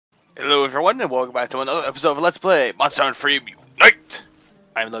Hello everyone and welcome back to another episode of Let's Play Monster Hunter Freedom Unite!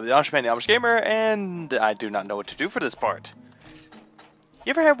 I'm Lovely the Amish Man, the Amish Gamer, and I do not know what to do for this part. You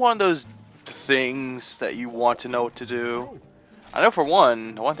ever have one of those things that you want to know what to do? I know for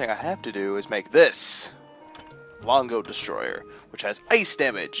one, the one thing I have to do is make this Longo Destroyer, which has ice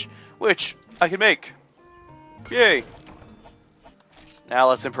damage, which I can make. Yay! Now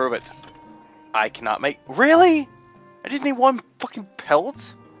let's improve it. I cannot make... Really? I just need one fucking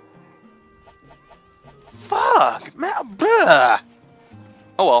pelt? Fuck! Man, bruh.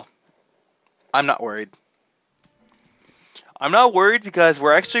 Oh well. I'm not worried. I'm not worried because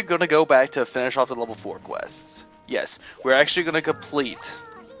we're actually going to go back to finish off the level 4 quests. Yes, we're actually going to complete...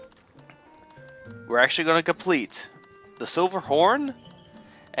 the Silver Horn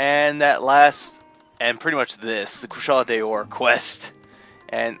and that last... and pretty much this, the Crucial Daor quest.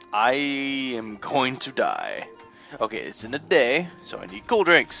 And I am going to die. Okay, it's in the day, so I need cool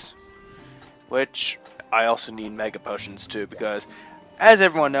drinks. Which... I also need Mega Potions too, because, as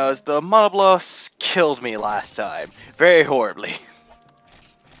everyone knows, the Monoblos killed me last time. Very horribly.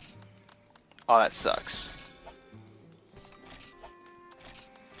 Oh, that sucks.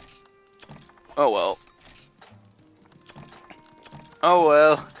 Oh well. Oh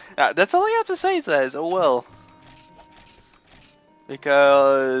well. That's all I have to say, it says, oh well.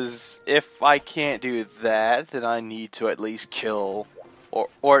 Because if I can't do that, then I need to at least kill...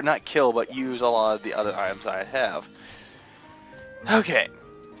 Or not kill, but use a lot of the other items I have. Okay.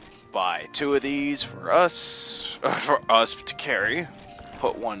 Buy 2 of these for us to carry.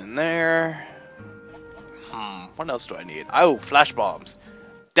 Put 1 in there. What else do I need? Oh, flash bombs.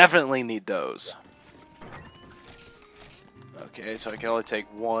 Definitely need those. Okay, so I can only take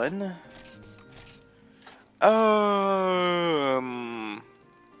 1. I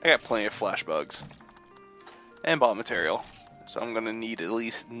got plenty of flash bugs. And bomb material. So I'm going to need at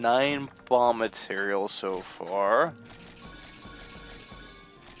least 9 bomb material so far.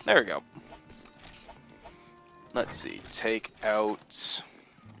 There we go. Let's see. Take out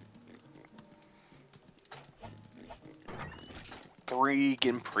 3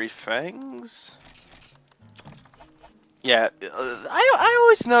 Ginpri Fangs. Yeah, I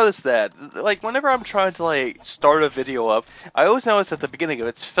always notice that. Like, whenever I'm trying to, like, start a video up, I always notice at the beginning of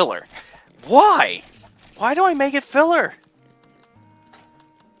it's filler. Why? Why do I make it filler?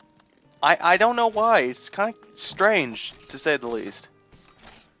 I don't know why. It's kind of strange, to say the least.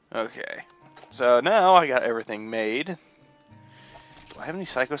 Okay. So now I got everything made. Do I have any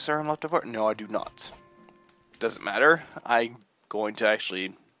Psycho Serum left over? No, I do not. Doesn't matter. I'm going to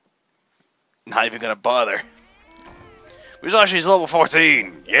actually... not even going to bother. Musashi's level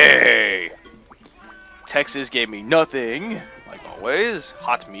 14! Yay! Texas gave me nothing, like always.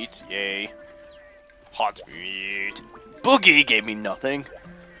 Hot meat, yay. Hot meat. Boogie gave me nothing.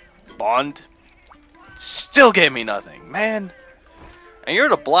 Bond still gave me nothing, man. And you're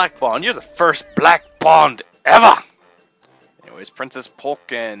the Black Bond. You're the first Black Bond ever. Anyways, Princess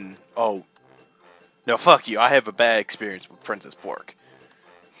Pork and... oh. No, fuck you. I have a bad experience with Princess Pork.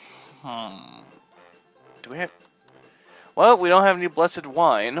 Do we have... well, we don't have any Blessed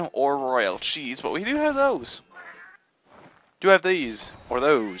Wine or Royal Cheese, but we do have those. Do have these. Or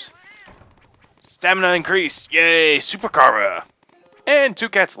those. Stamina increase. Yay, Super Karma. And 2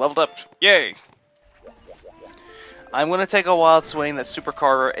 cats leveled up. Yay! I'm going to take a wild swing that Super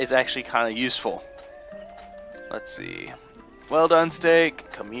Carver is actually kind of useful. Let's see. Well done,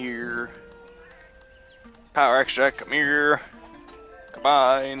 steak. Come here. Power extract. Come here.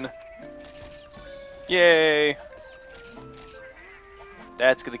 Combine. Yay!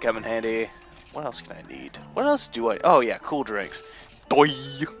 That's going to come in handy. What else can I need? What else do I... oh yeah, cool drinks. Doi!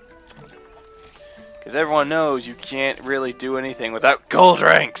 Because everyone knows you can't really do anything without cool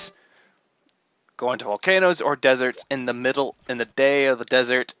drinks. Going to volcanoes or deserts in the day of the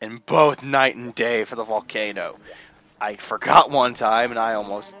desert, and both night and day for the volcano. I forgot one time and I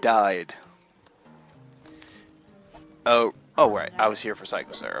almost died. Oh right, I was here for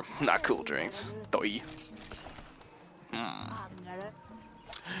Psycho Serum, not cool drinks. Doi.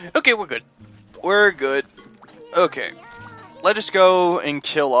 Okay, we're good. We're good. Okay, let us go and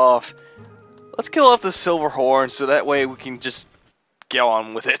kill off... let's kill off the Silver Horn so that way we can just get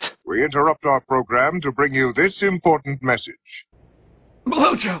on with it. We interrupt our program to bring you this important message.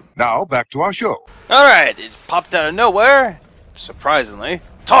 Blowjob! Now, back to our show. Alright, it popped out of nowhere. Surprisingly.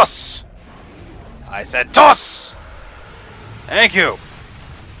 Toss! I said toss! Thank you.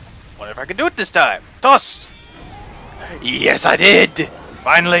 Wonder if I can do it this time. Toss! Yes, I did!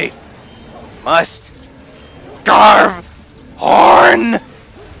 Finally! Must carve horn!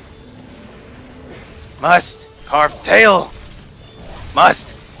 Must carve tail!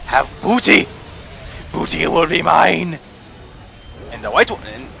 Must have booty. Booty will be mine. And the white one,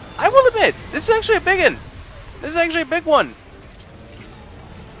 and I will admit, this is actually a big one. This is actually a big one.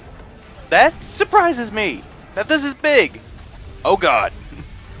 That surprises me, that this is big. Oh god.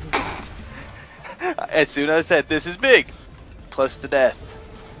 As soon as I said this is big, close to death.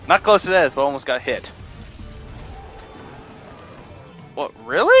 Not close to death, but almost got hit. What,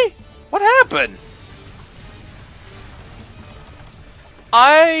 really? What happened?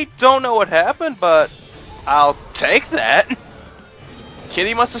 I don't know what happened, but I'll take that.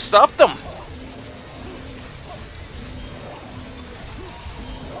 Kitty must have stopped them.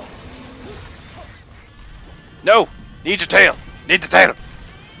 No! Need your tail! Need the tail!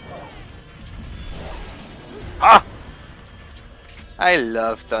 Ah! I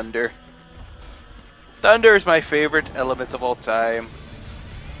love thunder. Thunder is my favorite element of all time.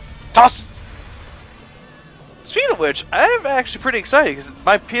 Toss! Speaking of which, I'm actually pretty excited because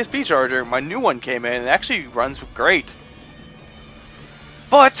my PSP charger, my new one came in and it actually runs great.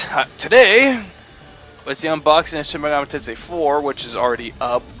 But today was the unboxing of Shin Megami Tensei 4, which is already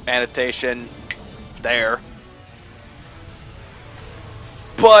up. Annotation there.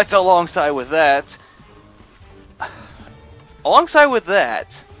 But alongside with that,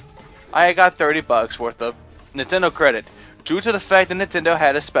 I got $30 worth of Nintendo credit due to the fact that Nintendo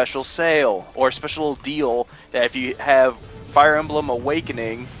had a special sale or a special deal that if you have Fire Emblem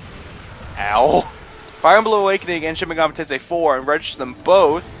Awakening, Fire Emblem Awakening and Shin Megami Tensei 4 and register them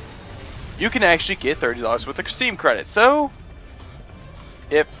both, you can actually get $30 worth of Steam credit. So,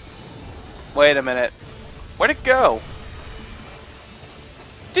 wait a minute, where'd it go?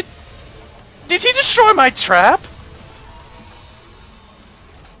 Did he destroy my trap?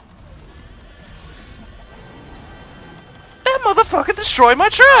 That motherfucker destroyed my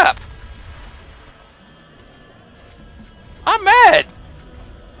trap! I'm mad!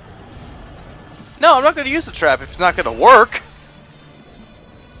 No, I'm not gonna use the trap if it's not gonna work!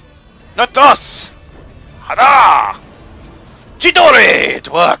 Not us! Hada! Chidori! It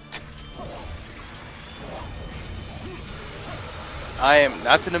worked! I am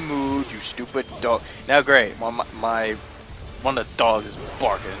not in the mood, you stupid dog. Now great, one of the dogs is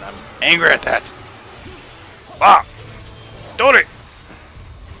barking and I'm angry at that. Ah! Dori!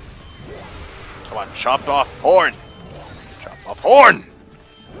 Come on, chop off horn! Chop off horn!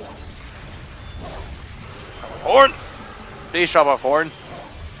 Chop off horn! Please chop off horn.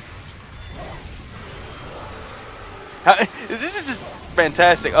 This is just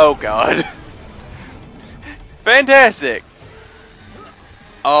fantastic. Oh god. Fantastic!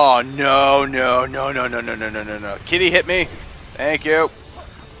 Oh no, no, no, no, no, no, no, no, no, no. Kitty hit me. Thank you.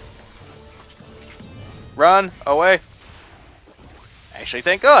 Run away. Actually,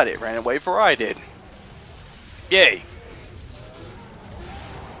 thank God it ran away before I did. Yay.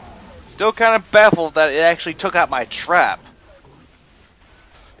 Still kind of baffled that it actually took out my trap.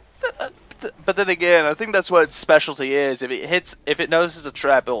 But then again, I think that's what its specialty is. If it notices a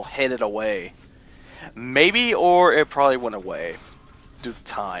trap, it'll hit it away. Maybe, or it probably went away. Due to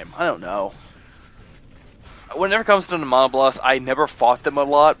time. I don't know. Whenever it comes to the Monoblast, I never fought them a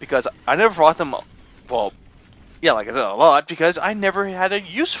lot because I never fought them, well, yeah, like I said, a lot because I never had a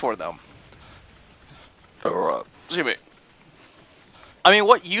use for them. Excuse me. I mean,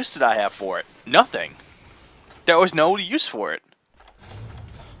 what use did I have for it? Nothing. There was no use for it.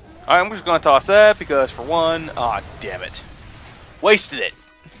 Alright, I'm just gonna toss that because for one, ah, damn it. Wasted it.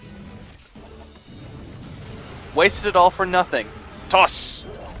 Wasted it all for nothing. Toss!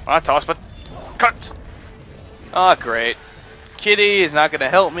 Not toss, but cut! Ah, great. Kitty is not gonna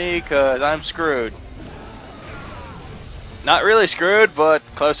help me because I'm screwed. Not really screwed, but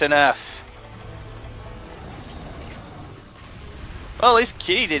close enough. Well, at least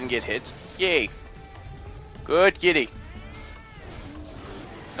Kitty didn't get hit. Yay. Good Kitty.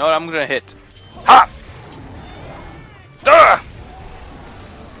 No, I'm gonna hit. Ha! Duh!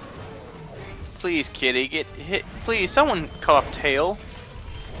 Please, Kitty, get hit. Please, someone cut off tail.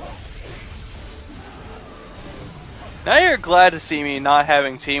 Now you're glad to see me not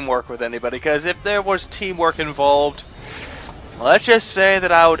having teamwork with anybody, because if there was teamwork involved, let's just say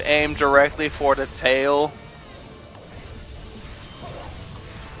that I would aim directly for the tail.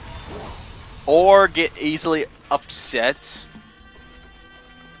 Or get easily upset.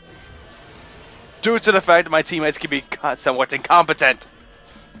 Due to the fact that my teammates can be somewhat incompetent.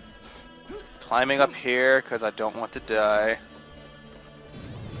 Climbing up here because I don't want to die.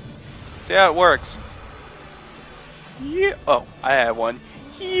 See how it works. Yeah. Oh, I have one.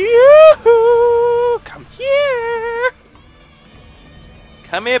 Yoo-hoo! Come here.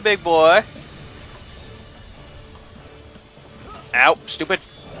 Come here, big boy. Ow, stupid.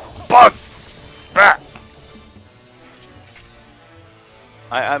 bug! Back!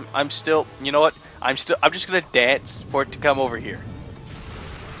 I'm still, you know what? I'm just gonna dance for it to come over here.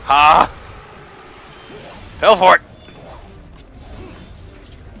 Ha! Fell for it!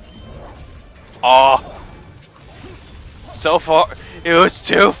 Oh! So far, it was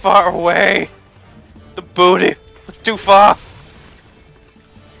too far away! The booty was too far!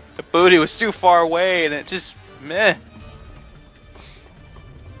 The booty was too far away and it just, meh.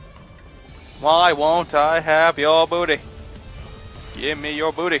 Why won't I have your booty? Give me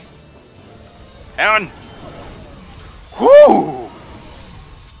your booty. Aaron! Whoo!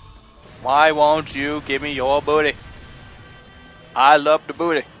 Why won't you give me your booty? I love the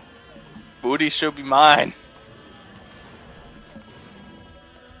booty. Booty should be mine.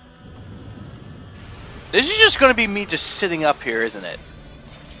 This is just gonna be me just sitting up here, isn't it?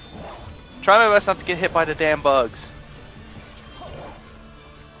 Try my best not to get hit by the damn bugs.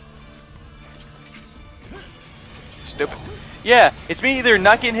 Stupid. Yeah, it's me either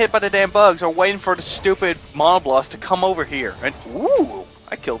not getting hit by the damn bugs or waiting for the stupid Monoblast to come over here. And ooh,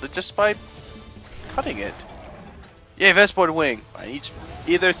 I killed it just by cutting it. Yeah, Vespoid wing.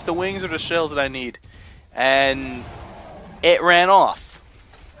 Either it's the wings or the shells that I need. And it ran off.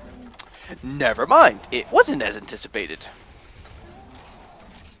 Never mind, it wasn't as anticipated.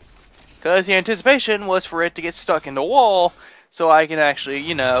 Because the anticipation was for it to get stuck in the wall so I can actually,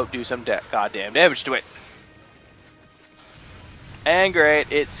 you know, do some goddamn damage to it. And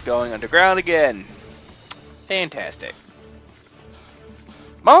great, it's going underground again. Fantastic.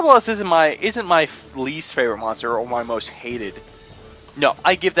 Monoblast isn't my least favorite monster or my most hated. No,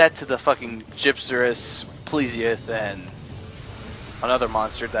 I give that to the fucking Gypserus, Plesieth, and another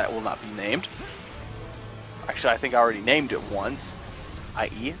monster that will not be named. Actually, I think I already named it once.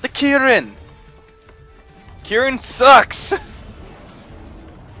 I.e. the Kirin! Kirin sucks!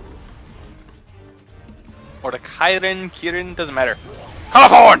 Or the Kirin, doesn't matter.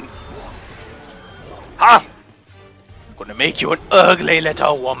 Hawthorne! Ha! I'm gonna make you an ugly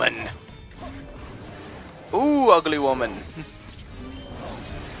little woman. Ooh, ugly woman.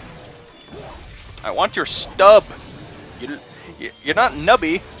 I want your stub. You're not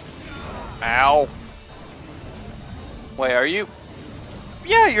nubby. Ow. Wait, are you?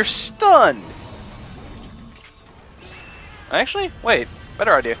 Yeah, you're stunned. Actually, wait.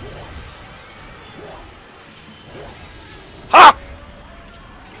 Better idea. Ha!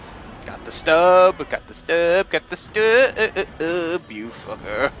 Got the stub, got the stub, got the stub, you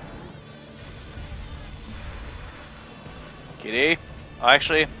fucker. Kitty. Oh,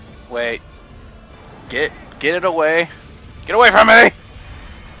 actually, wait. Get it away. Get away from me!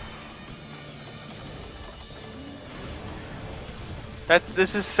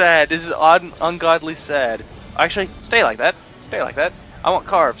 This is sad. This is ungodly sad. Actually, stay like that. Stay like that. I want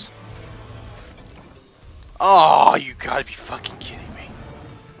carbs. Oh, you gotta be fucking kidding me.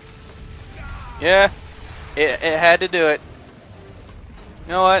 Yeah, it had to do it.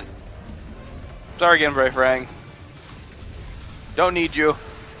 You know what? Sorry again, Brayfarang. Don't need you.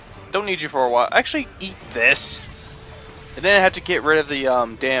 Don't need you for a while. Actually, eat this. And then I have to get rid of the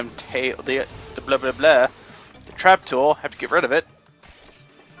damn tail, the blah blah blah, the trap tool. Have to get rid of it.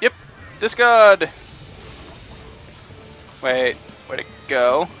 Yep, discard. Wait, where'd it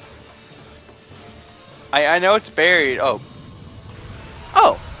go? I know it's buried. Oh,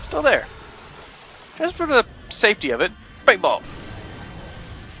 still there. Just for the safety of it, paintball.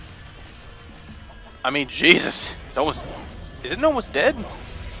 I mean, Jesus, it's almost. Isn't it almost dead?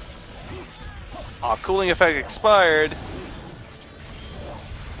 Aw, cooling effect expired.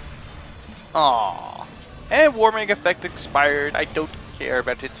 Aw. And warming effect expired. I don't care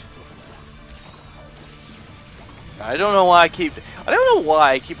about it. I don't know why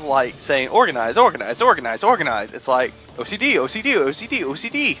I keep like saying organize, organize, organize, organize. It's like OCD, OCD, OCD,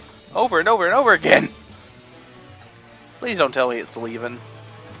 OCD. Over and over and over again. Please don't tell me it's leaving.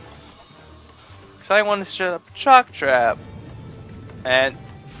 Because I want to set up a shock trap. And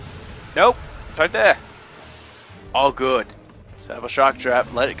nope. It's right there. All good. Set up a shock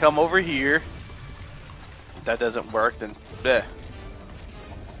trap. Let it come over here. If that doesn't work, then bleh.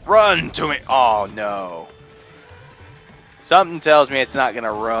 Run to me. Oh no. Something tells me it's not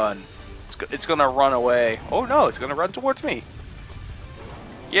gonna run. It's gonna run away. Oh no, it's gonna run towards me.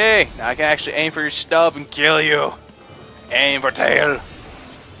 Yay! Now I can actually aim for your stub and kill you. Aim for tail.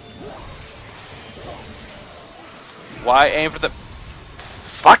 Why aim for the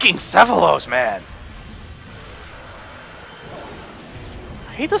fucking Cephalos, man?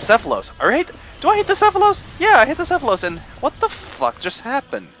 I hate the Cephalos. Do I hate the Cephalos? Yeah, I hate the Cephalos. And what the fuck just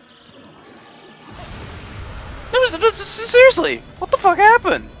happened? Seriously, what the fuck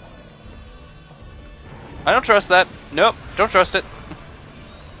happened? I don't trust that. Nope, don't trust it.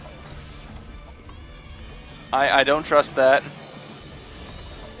 I don't trust that.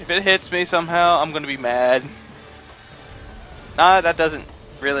 If it hits me somehow, I'm gonna be mad. That doesn't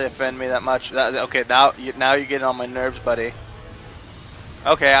really offend me that much. Okay, now you're getting on my nerves, buddy.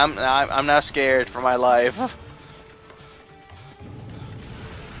 Okay, I'm now scared for my life.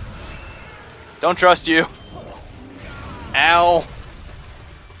 Don't trust you. Ow.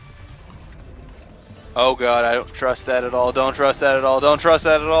 Oh god, I don't trust that at all. Don't trust that at all. Don't trust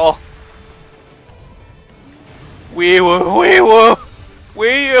that at all. Wee woo, wee woo,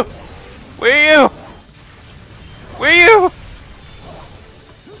 wee you, wee you, wee you.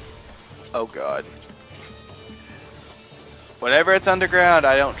 Oh god. Whenever it's underground,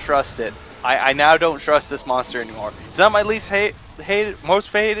 I don't trust it. I now don't trust this monster anymore. It's not my least hated, most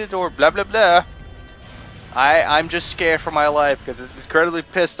hated, or blah blah blah. I'm just scared for my life because it's incredibly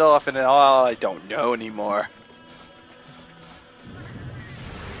pissed off and I don't know anymore.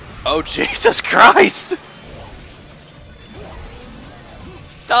 Oh Jesus Christ!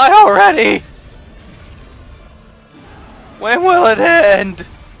 Die already! When will it end?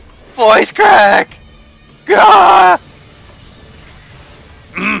 Voice crack! Gah!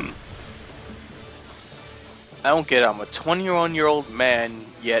 I don't get it. I'm a 21-year-old man,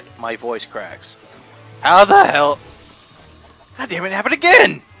 yet my voice cracks. How the hell? God damn it, happened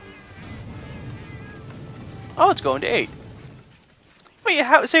again! Oh, it's going to 8. Wait,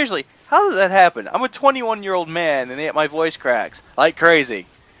 seriously, how does that happen? I'm a 21-year-old man, and yet my voice cracks like crazy.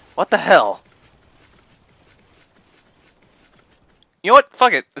 What the hell? You know what?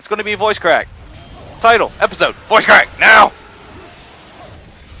 Fuck it. It's going to be voice crack. Title, episode, voice crack, now!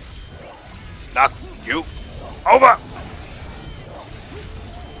 Knock you over!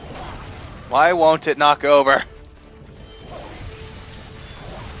 Why won't it knock over?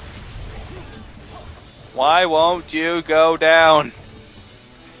 Why won't you go down?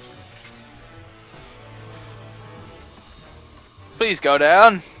 Please go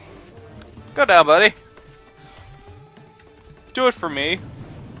down. Go down, buddy. Do it for me.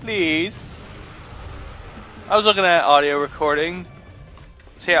 Please. I was looking at audio recording.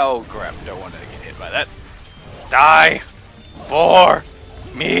 See how, oh crap, don't want to get hit by that. Die for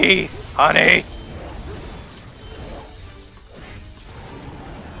me, honey.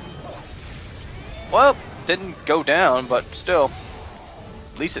 Well, didn't go down, but still.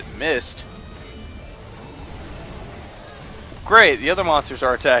 At least it missed. Great, the other monsters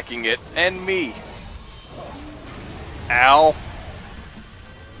are attacking it, and me. Ow.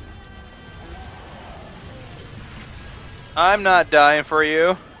 I'm not dying for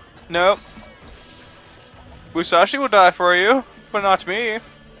you. Nope. Musashi will die for you, but not me.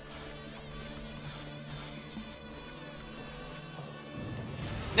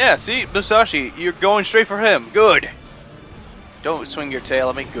 Yeah, see? Musashi, you're going straight for him. Good. Don't swing your tail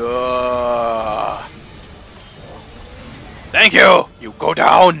at me. Good. Thank you! You go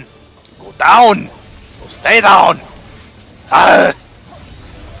down! Go down! You'll stay down! Ah.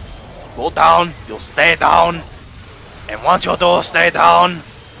 Go down, you'll stay down. And once you do stay down,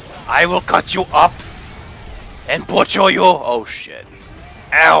 I will cut you up and butcher you. Oh shit.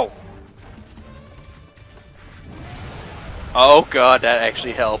 Ow! Oh god, that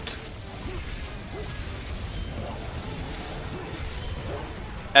actually helped.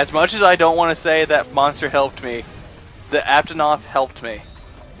 As much as I don't want to say that monster helped me, the Aptonoth helped me.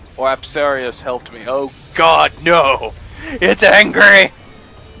 Or Apsarius helped me. Oh god, no! It's angry!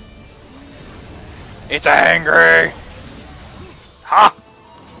 It's angry! Ha!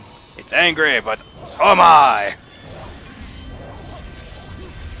 It's angry, but so am I!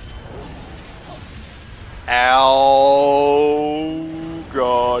 Ow!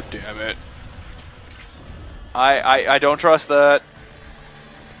 God damn it. I don't trust that.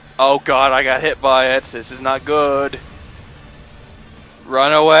 Oh god, I got hit by it. This is not good.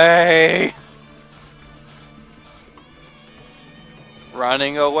 Run away!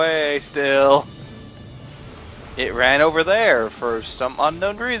 Running away still. It ran over there for some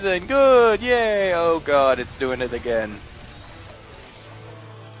unknown reason. Good! Yay! Oh god, it's doing it again.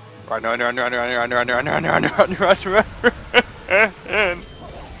 Run, run, run, run, run, run, run, run, run, run, run, run, run.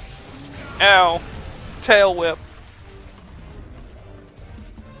 Ow. Tail whip.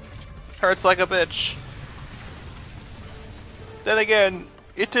 Hurts like a bitch. Then again,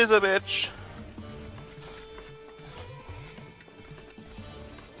 it is a bitch.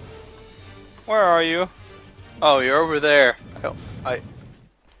 Where are you? Oh, you're over there.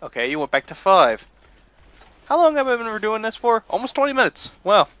 Okay, you went back to 5. How long have I been doing this for? Almost 20 minutes.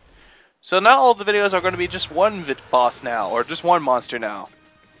 Well, so now all the videos are going to be just one boss now, or just one monster now.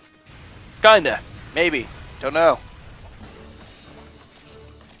 Kinda. Maybe. Don't know.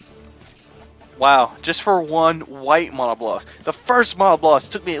 Wow, just for one white Monobloss. The first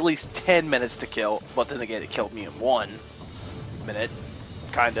Monobloss took me at least 10 minutes to kill, but then again, it killed me in 1 minute.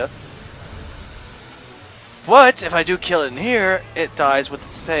 Kinda. But if I do kill it in here, it dies with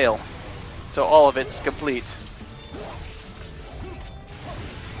its tail. So all of it's complete.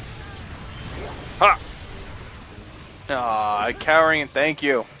 Ha! Ah, cowering, thank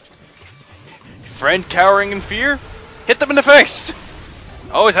you. Friend cowering in fear? Hit them in the face!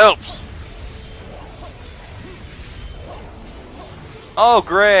 Always helps. Oh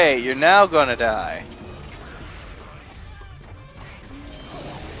great, you're now gonna die.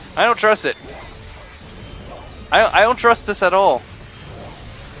 I don't trust it. I don't trust this at all.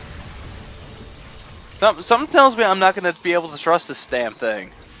 Something tells me I'm not gonna be able to trust this damn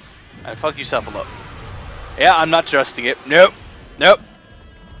thing. And fuck you, Cephalo. Yeah, I'm not trusting it. Nope. Nope.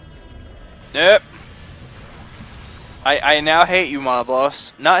 Nope. I now hate you,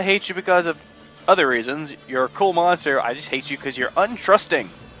 Monobloss. Not hate you because of other reasons. You're a cool monster. I just hate you because you're untrusting.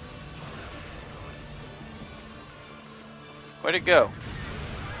 Where'd it go?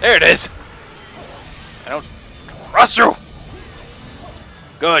 There it is. I don't trust you.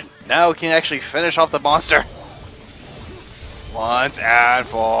 Good. Now we can actually finish off the monster. Once and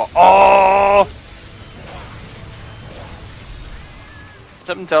for all.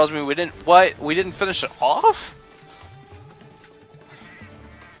 Something tells me we didn't. What? We didn't finish it off?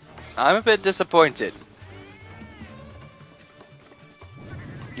 I'm a bit disappointed.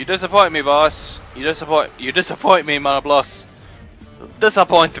 You disappoint me, boss. You disappoint me, Monobloss.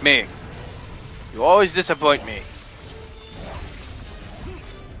 Disappoint me. You always disappoint me.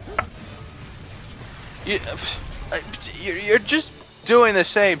 You're just doing the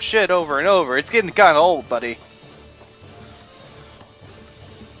same shit over and over. It's getting kind of old, buddy.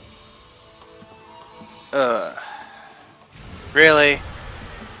 Really?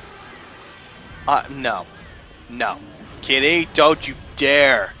 No. No. Kitty, don't you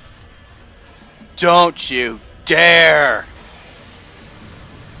dare. Don't you dare.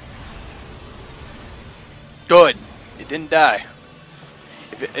 Good. It didn't die.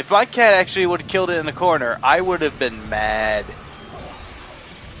 If my cat actually would have killed it in the corner, I would have been mad.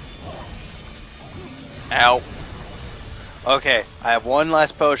 Ow. Okay, I have one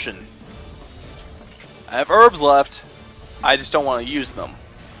last potion. I have herbs left. I just don't want to use them.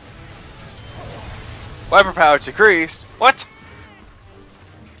 Weapon power decreased. What?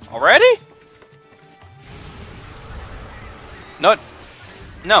 Already? No.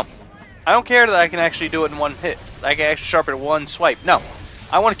 No. I don't care that I can actually do it in one hit. I can actually sharpen it one swipe. No.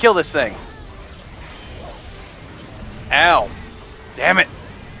 I want to kill this thing. Ow. Damn it.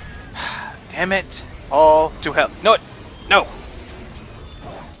 Damn it. All to hell. No. No.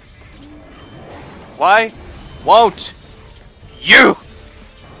 Why won't you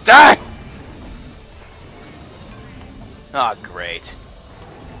die? Ah, oh, great.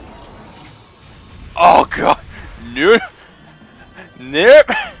 Oh god. Nope.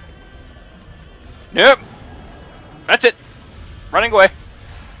 Nope. Nope. That's it. Running away.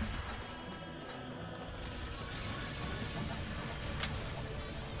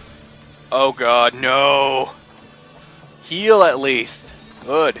 Oh god, no. Heal at least.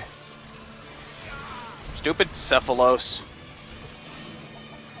 Good. Stupid Cephalos.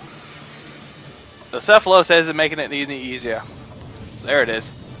 The Cephalos isn't making it any easier. There it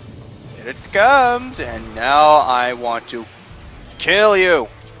is. Here it comes, and now I want to kill you.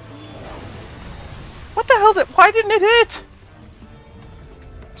 What the hell why didn't it hit?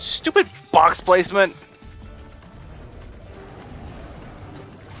 Stupid box placement.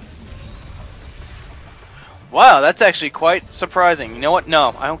 Wow, that's actually quite surprising. You know what?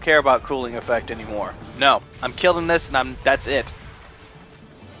 No, I don't care about cooling effect anymore. No, I'm killing this and that's it.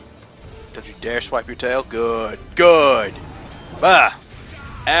 Don't you dare swipe your tail. Good. Good. Ah.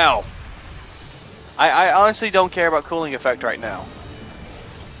 Ow. I honestly don't care about cooling effect right now.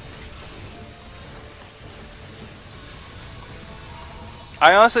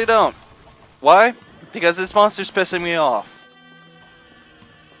 I honestly don't. Why? Because this monster's pissing me off.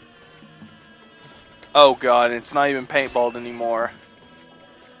 Oh god, it's not even paintballed anymore.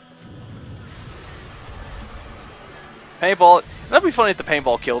 Paintball. That'd be funny if the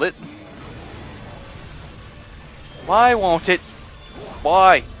paintball killed it. Why won't it?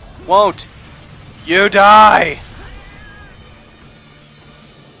 Why won't you die?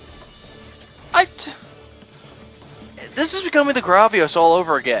 This is becoming the Gravios all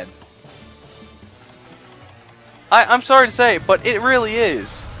over again. I'm sorry to say, but it really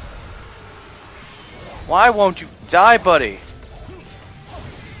is. Why won't you die, buddy?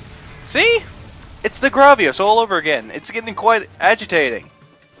 See? It's the Gravios all over again. It's getting quite agitating.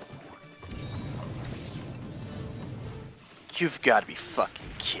 You've got to be fucking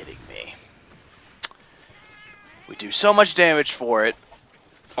kidding me. We do so much damage for it,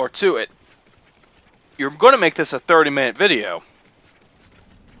 or to it. You're going to make this a 30-minute video.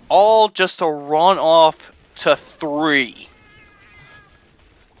 All just to run off to 3.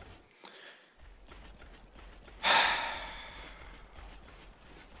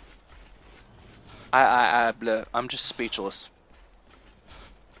 I'm just speechless.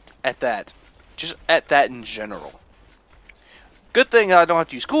 At that. Just at that in general. Good thing I don't have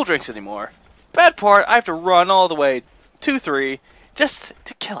to use cool drinks anymore. Bad part, I have to run all the way to 3 just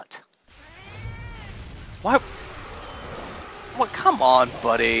to kill it. Why? What? Come on,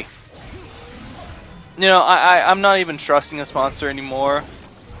 buddy. You know, I'm not even trusting this monster anymore.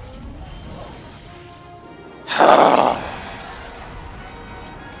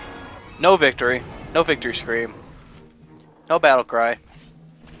 No victory. No victory scream. No battle cry.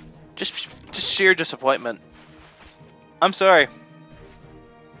 Just sheer disappointment. I'm sorry.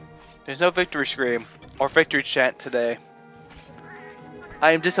 There's no victory scream or victory chant today.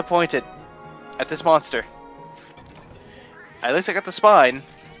 I am disappointed at this monster. At least I got the spine.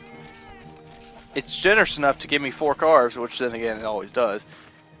 It's generous enough to give me 4 carbs, which then again it always does.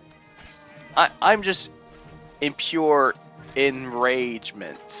 I'm just in pure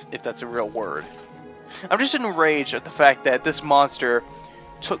enragement, if that's a real word. I'm just enraged at the fact that this monster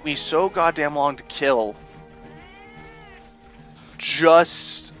took me so goddamn long to kill,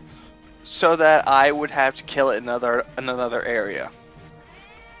 just so that I would have to kill it in another area.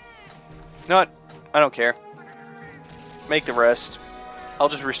 You know what? I don't care. Make the rest. I'll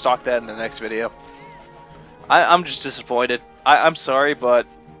just restock that in the next video. I'm just disappointed. I'm sorry, but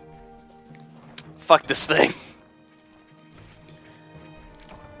fuck this thing.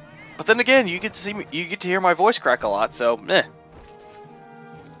 But then again, you get to see me, you get to hear my voice crack a lot, so meh.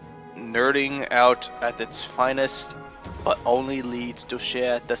 Nerding out at its finest, but only leads to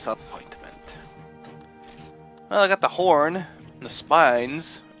sheer disappointment. Well, I got the horn, and the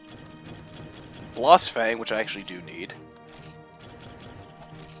spines, Lost Fang, which I actually do need.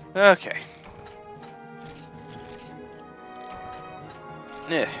 Okay.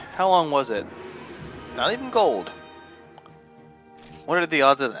 How long was it? Not even gold. What are the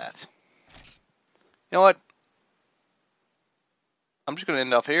odds of that? You know what? I'm just gonna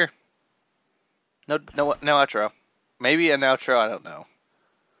end off here. No outro. Maybe an outro. I don't know.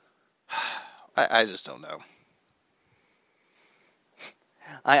 I just don't know.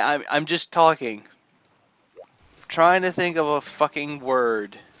 I'm just talking, trying to think of a fucking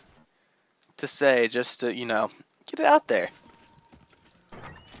word to say just to, you know, get it out there.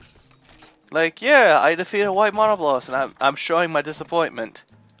 Like, yeah, I defeated a white Monobolas, and I'm showing my disappointment.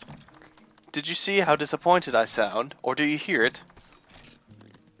 Did you see how disappointed I sound? Or do you hear it?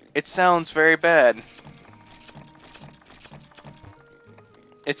 It sounds very bad.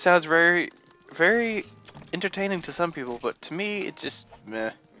 It sounds very, very entertaining to some people, but to me, it just,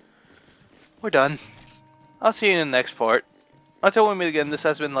 meh. We're done. I'll see you in the next part. Until we meet again, this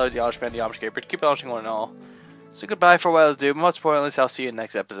has been Load Yamish Band, Yamish Gaper. Keep watching one and all. So goodbye for a while, dude. Most importantly, I'll see you in the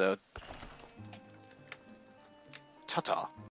next episode. Ta-ta.